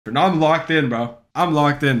No, I'm locked in, bro. I'm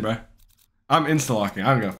locked in, bro. I'm insta locking.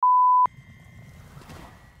 I don't go.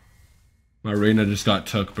 My reyna just got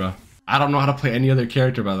took, bro. I don't know how to play any other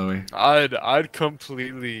character, by the way. I'd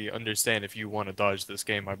completely understand if you want to dodge this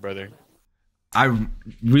game, my brother. I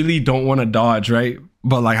really don't want to dodge, right?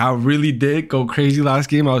 But like, I really did go crazy last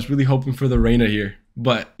game. I was really hoping for the reyna here.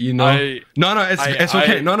 But you know, it's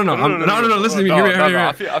okay. No. Listen to me. Hear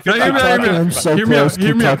me. I'm so close.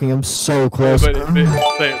 Keep talking. I'm so close.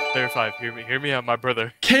 Player 5, hear me out, my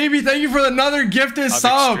brother. KB, thank you for another gifted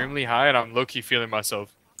sub. I'm extremely high, and I'm low-key feeling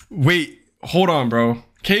myself. Wait, hold on, bro.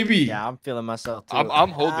 KB. Yeah, I'm feeling myself too.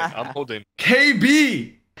 I'm holding.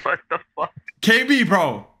 KB. What the fuck? KB,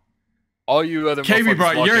 bro. All you other KB,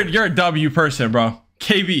 bro, you're a W person, bro.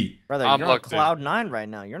 KB. Brother, you're on cloud 9 right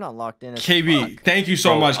now. You're not locked in. KB, thank you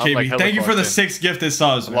so much, KB. Like thank you for the 6 gifted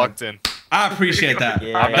subs, man. Locked in. I appreciate that.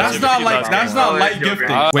 Yeah, that's not light gifting.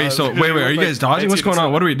 Wait, are you guys dodging? What's going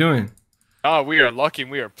on? What are we doing? Oh, we are locking.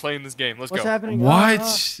 We are playing this game. Let's go. What's happening?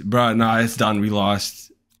 What? Bro, nah, it's done. We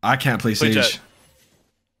lost. I can't play Sage.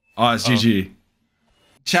 Oh, it's GG.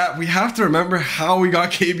 Chat, we have to remember how we got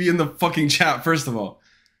KB in the fucking chat, first of all.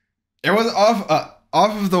 It was off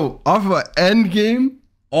of an end game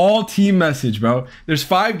all team message, bro. There's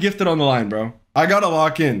 5 gifted on the line, bro. I gotta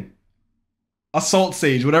lock in. Assault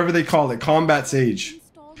Sage, whatever they call it. Combat Sage.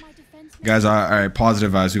 Guys, all right,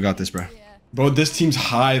 positive vibes. We got this, bro. Bro, this team's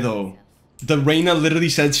high, though. The reyna literally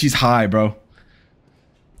said she's high, bro.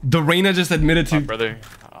 The reyna just admitted to... brother,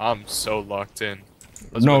 I'm so locked in.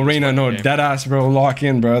 No, reyna, no. Deadass, bro. Lock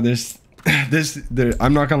in, bro.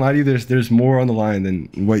 I'm not gonna lie to you. There's more on the line than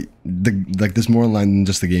what there's more on the line than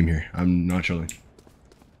just the game here. I'm not trolling.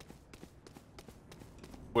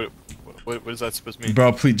 What is that supposed to mean?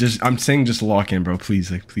 Bro, please, I'm saying just lock in, bro.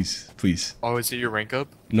 Please, like, please. Oh, is it your rank up?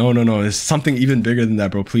 No. It's something even bigger than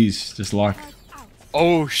that, bro. Please, just lock.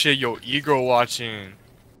 Oh shit, yo, ego watching.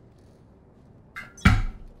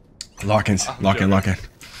 Lock in.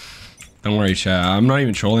 Don't worry, chat. I'm not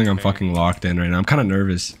even trolling. I'm fucking locked in right now. I'm kind of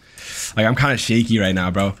nervous. Like, I'm kind of shaky right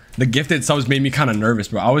now, bro. The gifted subs made me kind of nervous,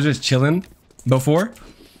 bro. I was just chilling before,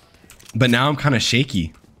 but now I'm kind of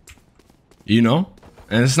shaky. You know?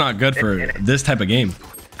 And it's not good for this type of game.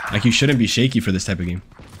 Like, you shouldn't be shaky for this type of game.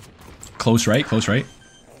 Close right.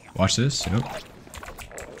 Watch this. Yep.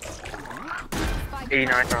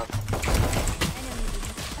 89.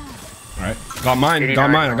 Alright. Got mine.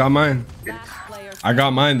 I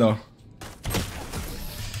got mine, though.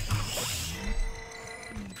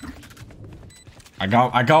 I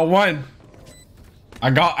got one. I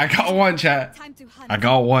got one, chat. I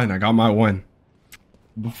got one. I got my one.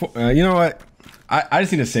 Before, you know what? I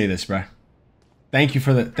just need to say this, bro. Thank you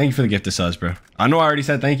for the gift of subs, bro. I know I already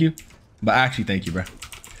said thank you, but actually thank you, bro.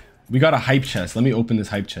 We got a hype chest. Let me open this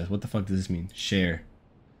hype chest. What the fuck does this mean? Share.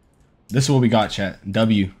 This is what we got, chat.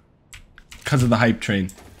 W. Because of the hype train.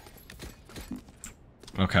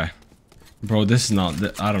 Okay. Bro, this is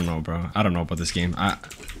not... I don't know, bro. I don't know about this game. I'm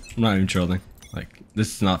not even trolling. Like, this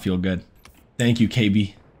does not feel good. Thank you,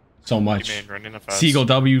 KB. So much. Seagull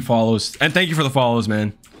W follows. And thank you for the follows,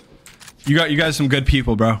 man. You guys some good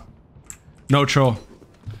people, bro. No troll.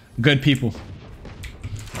 Good people.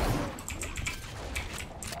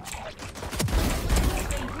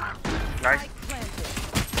 Nice.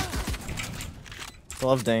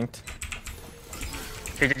 Glove dinked.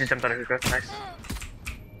 He just jumped out of hookah. Nice.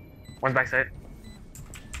 One's backside.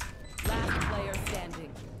 Last player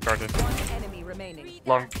standing. Started. One enemy remaining.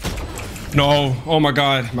 Long. No. Oh my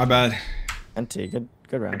god. My bad. NT, good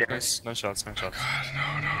round. Nice shots. No.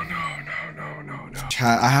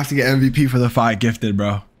 Chat, I have to get MVP for the 5 gifted,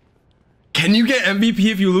 bro. Can you get MVP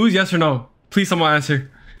if you lose? Yes or no? Please, someone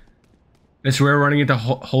answer. It's rare running into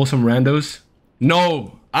wholesome randos.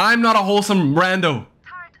 No, I'm not a wholesome rando.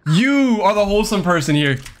 You are the wholesome person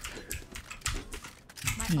here.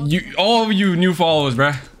 All of you new followers,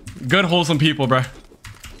 bruh. Good wholesome people, bruh.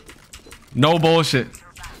 No bullshit.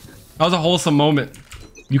 That was a wholesome moment.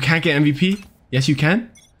 You can't get MVP? Yes, you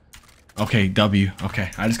can. Okay, W. Okay,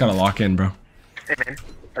 I just gotta lock in, bro. Hey man,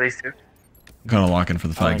 at least 2. Gotta lock in for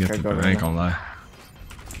the 5 gifted, but I ain't gonna lie.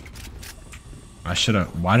 I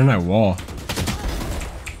should've. Why didn't I wall?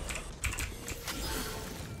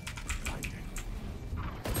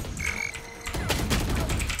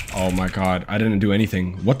 Oh my god, I didn't do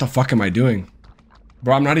anything. What the fuck am I doing?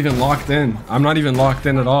 Bro, I'm not even locked in. I'm not even locked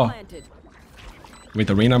in at all. Wait,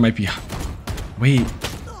 the reyna might be... Wait.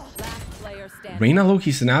 Reyna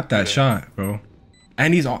low-key snapped that shot, bro.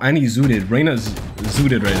 And he's zooted. Reyna's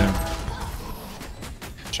zooted right now.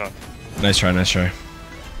 Shot. Nice try.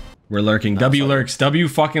 We're lurking. W lurks. W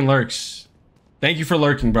fucking lurks. Thank you for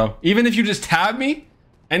lurking, bro. Even if you just tab me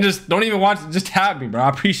And just don't even watch. Just tap me, bro. I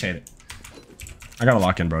appreciate it. I gotta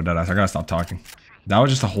lock in, bro. Deadass. I gotta stop talking. That was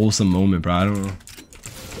just a wholesome moment, bro. I don't know.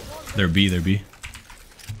 They're B. They're B.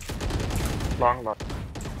 Long.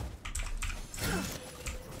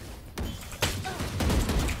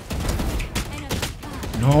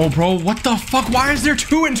 No, bro. What the fuck? Why is there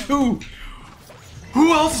 2 and 2?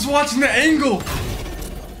 Who else is watching the angle?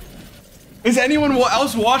 Is anyone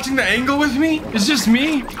else watching the angle with me? It's just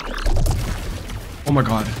me? Oh my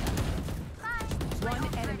god. One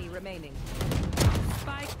enemy remaining.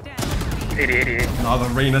 Spike down. 80. No, the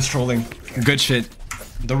Reyna's trolling. Good shit.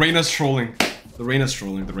 The Reyna's trolling. The Reyna's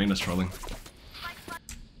trolling. The Reyna's trolling.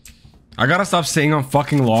 I gotta stop saying I'm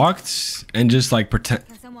fucking locked and just like pretend.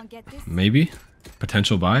 Maybe?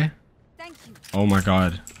 Potential buy? Oh my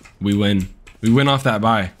god. We win. We win off that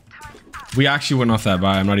buy. We actually win off that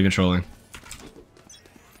buy. I'm not even trolling.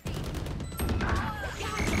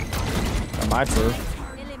 My true.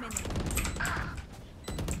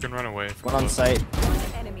 You can run away. One on site.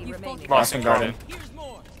 Enemy remaining. Lost in garden.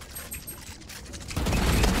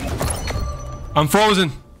 I'm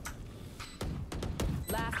frozen.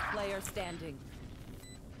 Last player standing.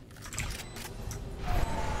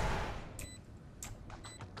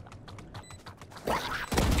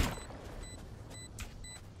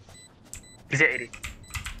 He's at 80.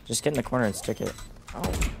 Just get in the corner and stick it.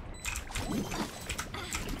 Oh.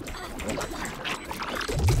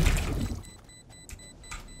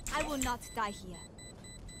 I will not die here.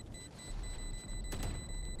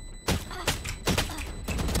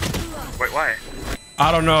 Wait, why?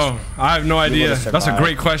 I don't know. I have no idea. That's a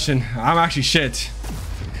great question. I'm actually shit.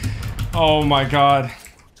 Oh my god.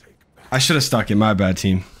 I should have stuck in. My bad,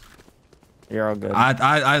 team. You're all good.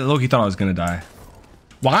 I low-key thought I was gonna die.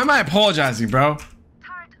 Why am I apologizing, bro?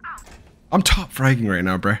 I'm top fragging right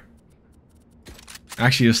now, bro.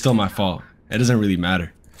 Actually, it's still my fault. It doesn't really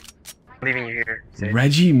matter. I'm leaving you here. Safe.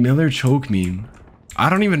 Reggie Miller choke meme.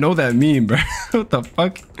 I don't even know that meme, bro. What the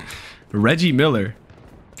fuck? Reggie Miller.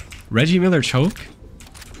 Reggie Miller choke?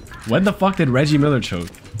 When the fuck did Reggie Miller choke?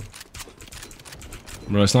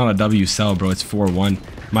 Bro, it's not a W cell, bro. It's 4-1.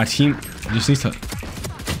 My team just needs to...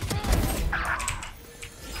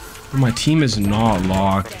 Bro, my team is not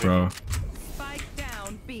locked, bro. Spike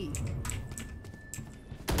down B.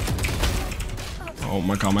 Oh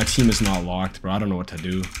my god, my team is not locked, bro. I don't know what to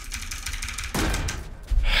do.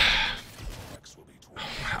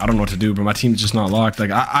 I don't know what to do, bro. My team's just not locked. Like,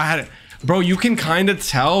 I had... Bro, you can kind of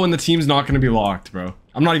tell when the team's not going to be locked, bro.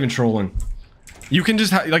 I'm not even trolling. You can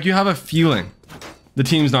just... like, you have a feeling the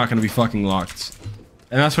team's not going to be fucking locked.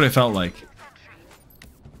 And that's what it felt like.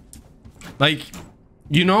 Like,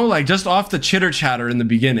 you know, like, just off the chitter chatter in the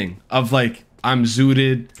beginning of, like, I'm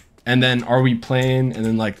zooted, and then are we playing, and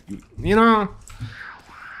then, like, you know...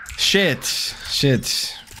 Shit. Yeah,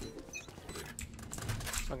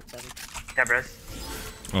 Brez.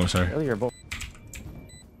 Oh, sorry. Oh, you're both.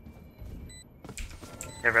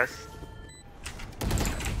 Yeah, Brez.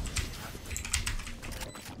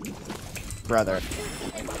 Brother.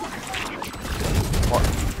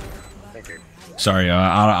 Thank you. Sorry,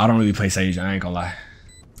 I don't really play Sage. I ain't gonna lie.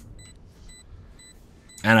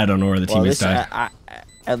 And I don't know where the teammates died.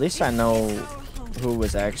 At least I know who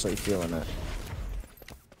was actually feeling it.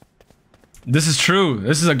 This is true.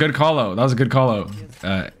 This is a good call out. That was a good call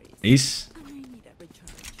out. Ace.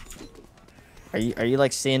 Are you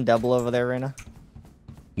like seeing double over there, Reyna?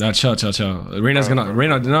 No, chill. Reyna's gonna...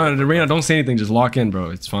 Reyna, don't say anything. Just lock in, bro.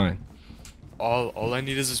 It's fine. All I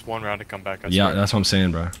need is this one round to come back. I Yeah, swear. that's what I'm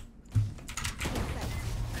saying, bro.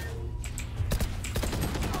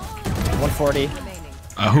 140.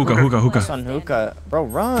 Hookah. Son hookah. Bro,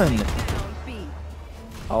 run. Down B.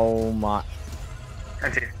 Oh my.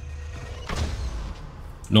 Anti.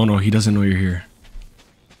 No, he doesn't know you're here.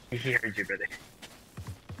 He heard you, brother.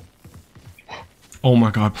 Oh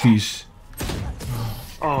my god, please.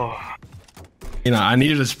 Oh. You know, I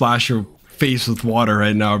need you to splash your face with water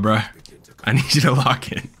right now, bro. I need you to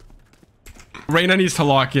lock in. Reyna needs to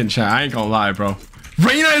lock in, chat. I ain't gonna lie, bro.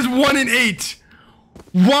 Reyna is 1-8.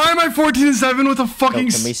 Why am I 14-7 with a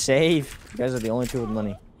fucking... Can we save? You guys are the only two with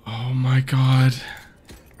money. Oh my god.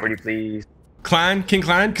 Pretty please. King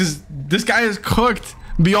Clan, because this guy is cooked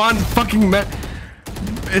beyond fucking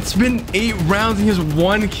it's been 8 rounds and he has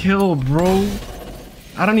 1 kill, bro.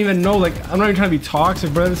 I don't even know, like, I'm not even trying to be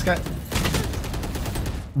toxic, bro. This guy...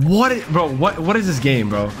 What is this game,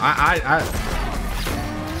 bro?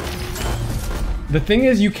 The thing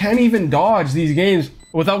is, you can't even dodge these games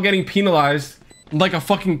without getting penalized like a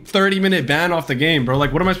fucking 30-minute ban off the game, bro.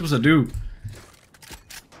 Like, what am I supposed to do?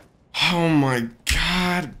 Oh my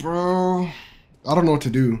god, bro. I don't know what to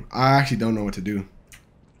do. I actually don't know what to do.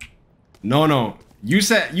 No. You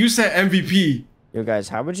said MVP. Yo, guys,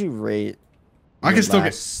 how would you rate? I can still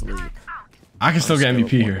get sleep. I can still get MVP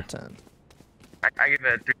here. I give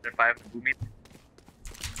it a 3 to 5 for Boomy.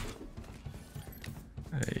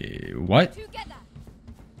 Hey, what?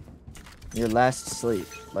 Your last sleep,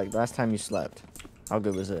 like last time you slept, how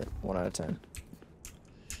good was it? 1 out of 10.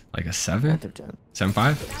 Like a 7? 1 through 10.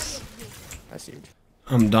 7.5? That's huge.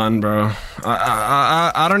 I'm done, bro.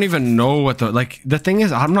 I don't even know what the thing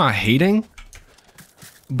is. I'm not hating,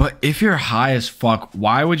 but if you're high as fuck,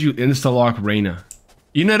 why would you insta lock Reyna?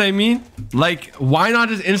 You know what I mean? Like, why not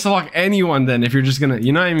just insta lock anyone then if you're just gonna,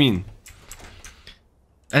 you know what I mean?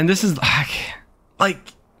 And this is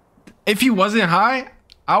like, if he wasn't high,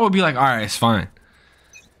 I would be like, all right, it's fine.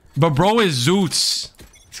 But bro is Zoots.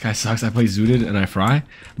 This guy sucks. I play Zooted and I fry.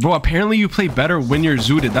 Bro, apparently you play better when you're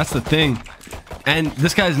Zooted. That's the thing. And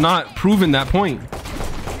this guy's not proven that point.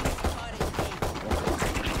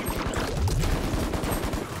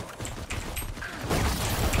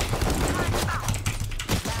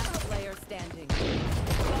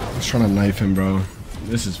 I was trying to knife him, bro.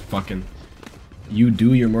 This is fucking...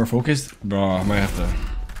 You're more focused? Bro, I might have to...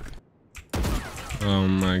 Oh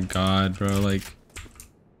my god, bro, like...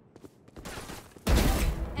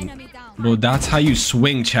 Bro, that's how you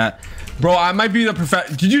swing, chat. Bro, I might be the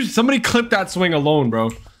perfect... Somebody clip that swing alone,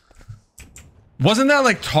 bro. Wasn't that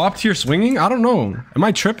like top tier swinging? I don't know. Am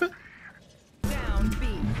I tripping?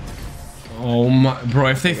 Oh my... Bro,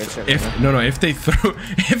 if they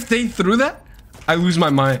threw that, I lose my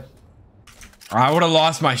mind. I would have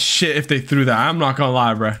lost my shit if they threw that. I'm not gonna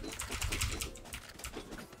lie, bro.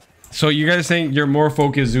 So you guys saying you're more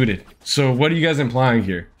focused Zooted. So what are you guys implying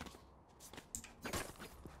here?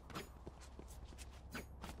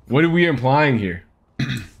 What are we implying here?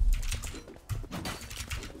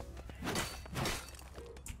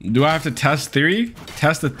 Do I have to test theory?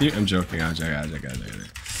 Test the theory? I'm joking.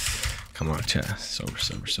 Come on, chat. Sober.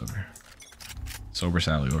 Sober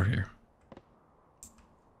Sally over here.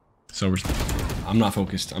 Sober. I'm not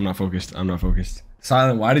focused.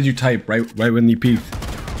 Silent, why did you type right when he peeked?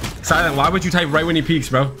 Silent, why would you type right when he peeks,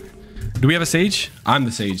 bro? Do we have a sage? I'm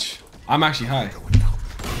the sage. I'm actually high.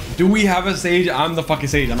 Do we have a sage? I'm the fucking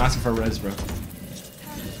sage. I'm asking for a res, bro.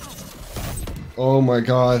 Oh my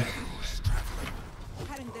god.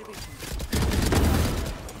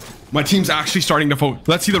 My team's actually starting to vote.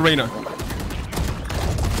 Let's see the Reyna.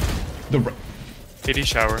 Kitty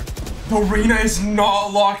shower. The Reyna is not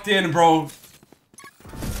locked in, bro.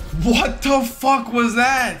 What the fuck was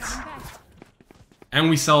that? And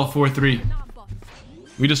we sell a 4-3.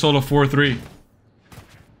 We just sold a 4-3.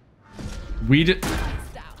 We did...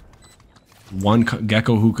 One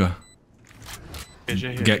gecko hookah.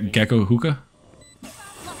 Gecko hookah?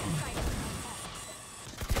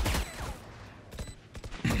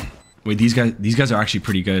 Wait, these guys are actually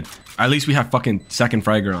pretty good. At least we have fucking second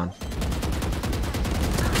fragger on.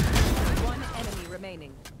 One enemy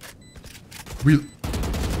remaining.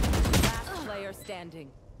 Last player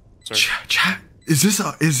standing. Chat, is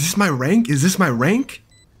this my rank? Is this my rank?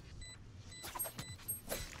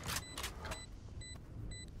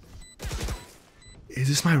 Is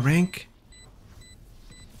this my rank?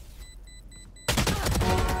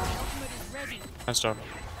 Nice job.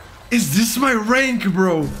 Is this my rank,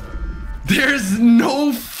 bro? There's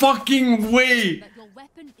no fucking way. That your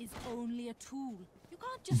weapon is only a tool. You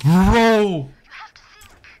can't just Bro.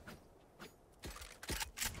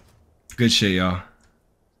 Good shit, y'all.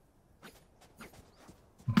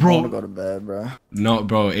 Bro. I wanna go to bed, bro. No,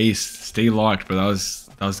 bro, Ace, stay locked, bro. That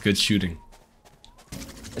was good shooting.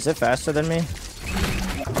 Is it faster than me?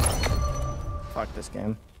 Fuck this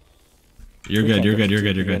game. You're good.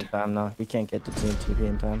 Time, no, we can't get to team TP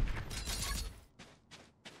in time.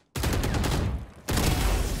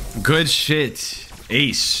 Good shit.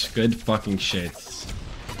 Ace. Good fucking shit.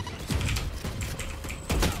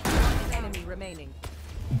 Enemy remaining.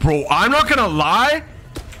 Bro, I'm not gonna lie.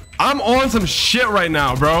 I'm on some shit right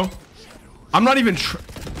now, bro. I'm not even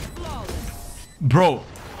Bro,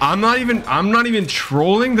 I'm not even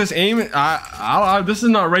trolling this aim. This is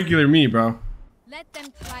not regular me, bro. let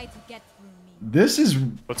them try to get through me. This is...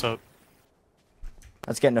 What's up?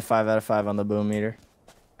 Let's get into 5 out of 5 on the boom meter.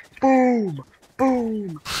 Boom!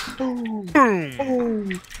 Boom! Boom!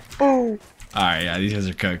 Boom! Boom! Alright, yeah, these guys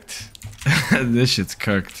are cooked. This shit's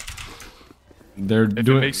cooked. They're If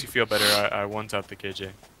doing... it makes you feel better, I one-tap the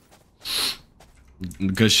KJ.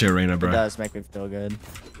 Good shit, Reyna, bro. It does make me feel good. It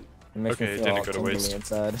makes Okay, me it feel didn't all go to tingly waste.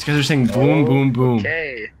 inside. These guys are saying boom, boom, boom.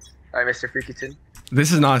 Okay. Alright, Mr. Freakyton.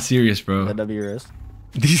 This is not serious, bro. The W wrist.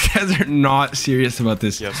 These guys are not serious about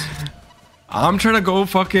this. Yes. I'm trying to go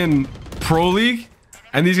fucking pro league,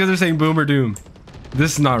 And these guys are saying boom or doom.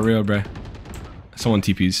 This is not real, bruh. Someone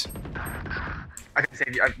TPs. I can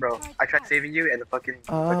save you, bro. I tried saving you and the fucking.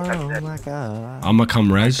 Oh my god. I'ma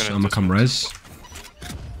come res.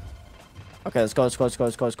 Okay, let's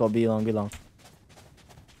go. Be long.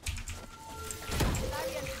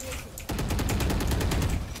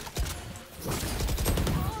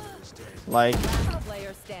 Like,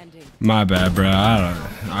 Player standing. My bad,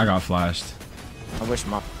 bruh. I got flashed. I wish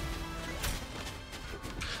my.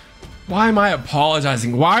 Why am I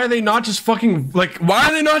apologizing? Why are they not just fucking like? Why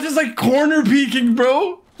are they not just like corner peeking,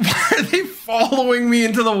 bro? Why are they following me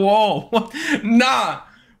into the wall? Nah.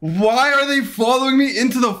 Why are they following me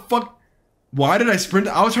into the fuck? Why did I sprint?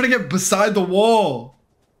 I was trying to get beside the wall.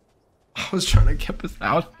 I was trying to get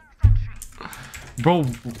beside. Bro.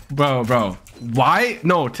 Why?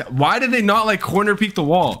 No. Why did they not like corner peek the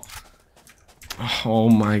wall? Oh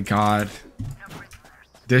my god.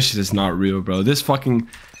 This shit is not real, bro. This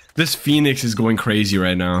Phoenix is going crazy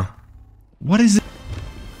right now. What is it?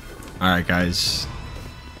 All right, guys.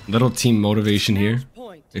 Little team motivation here.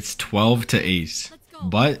 It's 12-8,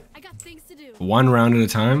 but one round at a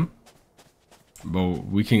time. But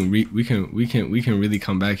we can really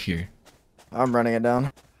come back here. I'm running it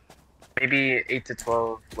down. Maybe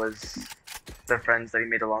 8-12 was the friends that he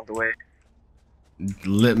made along the way.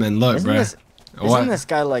 Litman, look, bruh. Isn't this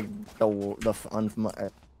guy like the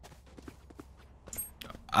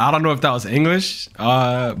I don't know if that was English,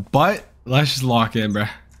 but let's just lock in, bruh.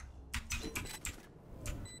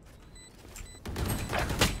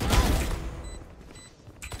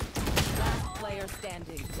 Player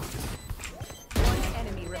standing. One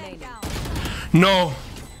enemy remaining. No.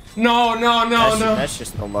 That's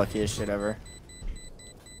just the luckiest shit ever.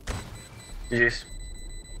 GG's.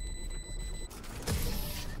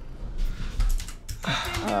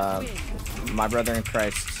 My brother in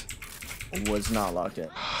Christ was not locked in.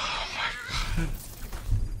 Oh my god.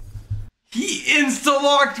 He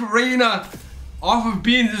insta-locked Reyna off of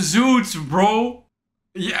being the Zoots, bro.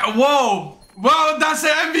 Yeah, whoa. Whoa, that's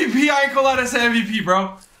an MVP. I ain't gonna lie, that's an MVP,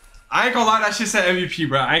 bro. I ain't gonna lie, that shit said MVP,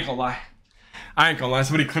 bro. I ain't gonna lie.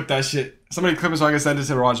 Somebody clip that shit. Somebody clip it so I can send it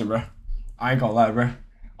to Roger, bro. I ain't gonna lie, bro.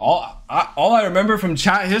 All I remember from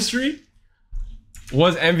chat history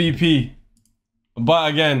was MVP. But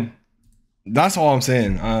again, that's all I'm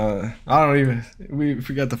saying. I don't even. We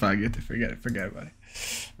forget the fact. Forget about it.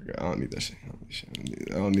 I don't need that shit.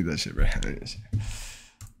 I don't need that shit, bro.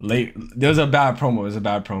 Late. There was a bad promo. It was a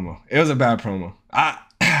bad promo. It was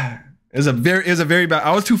a very bad.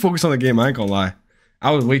 I was too focused on the game. I ain't gonna lie.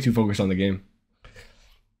 I was way too focused on the game.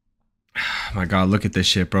 My God, look at this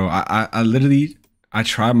shit, bro. I literally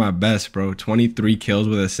tried my best, bro. 23 kills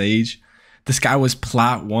with a Sage. This guy was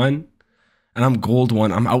plat 1. And I'm gold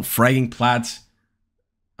 1. I'm out fragging plats.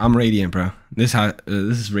 I'm radiant, bro. This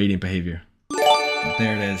is radiant behavior.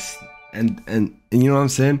 There it is. And you know what I'm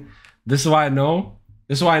saying? This is why I know.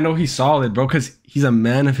 This is why I know he's solid, bro. Cause he's a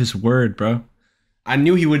man of his word, bro. I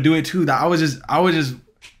knew he would do it too. That I was just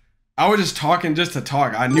talking just to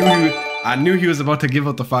talk. I knew he was about to give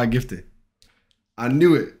up the 5 gifted. I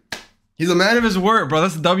knew it. He's a man of his word, bro.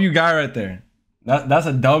 That's a W guy right there. That's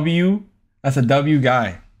a W. That's a W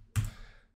guy.